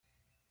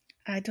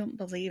I don't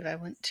believe I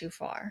went too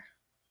far.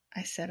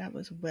 I said I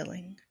was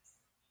willing.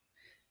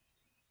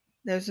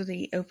 Those are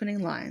the opening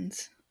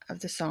lines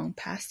of the song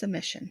Past the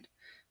Mission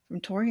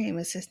from Tori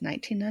Amos'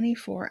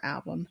 1994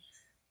 album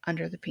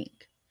Under the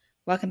Pink.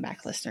 Welcome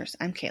back, listeners.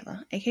 I'm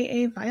Kayla,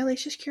 aka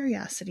Violacious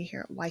Curiosity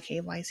here at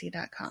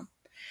ykyz.com.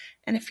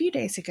 And a few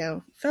days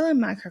ago, fellow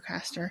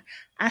microcaster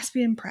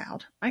Aspian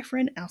Proud, my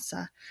friend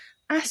Elsa,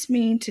 asked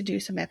me to do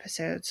some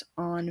episodes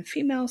on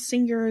female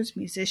singers,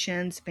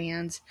 musicians,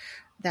 bands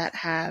that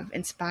have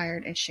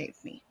inspired and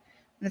shaped me.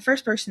 And the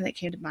first person that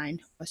came to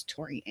mind was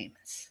Tori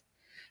Amos.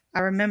 I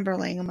remember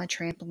laying on my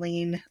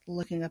trampoline,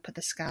 looking up at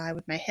the sky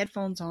with my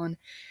headphones on,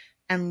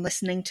 and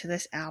listening to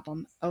this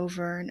album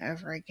over and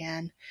over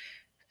again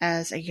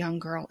as a young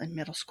girl in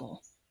middle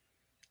school.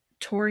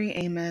 Tori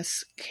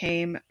Amos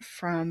came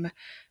from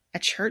a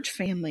church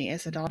family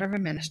as the daughter of a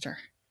minister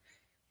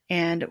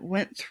and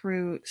went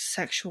through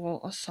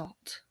sexual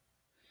assault.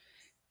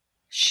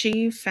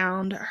 She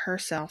found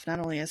herself not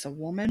only as a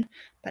woman,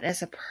 but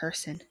as a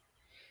person,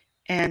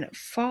 and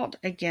fought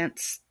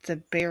against the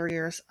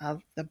barriers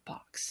of the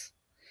box.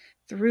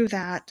 Through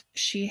that,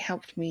 she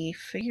helped me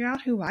figure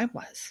out who I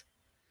was.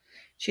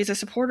 She's a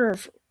supporter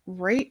of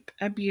Rape,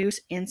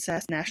 Abuse,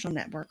 Incest National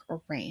Network,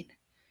 or RAINN.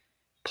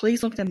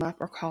 Please look them up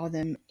or call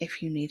them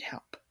if you need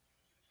help.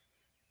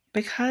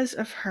 Because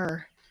of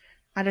her,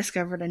 I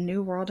discovered a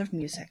new world of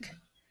music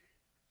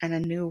and a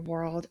new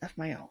world of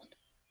my own.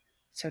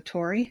 So,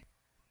 Tori,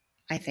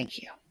 I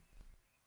thank you.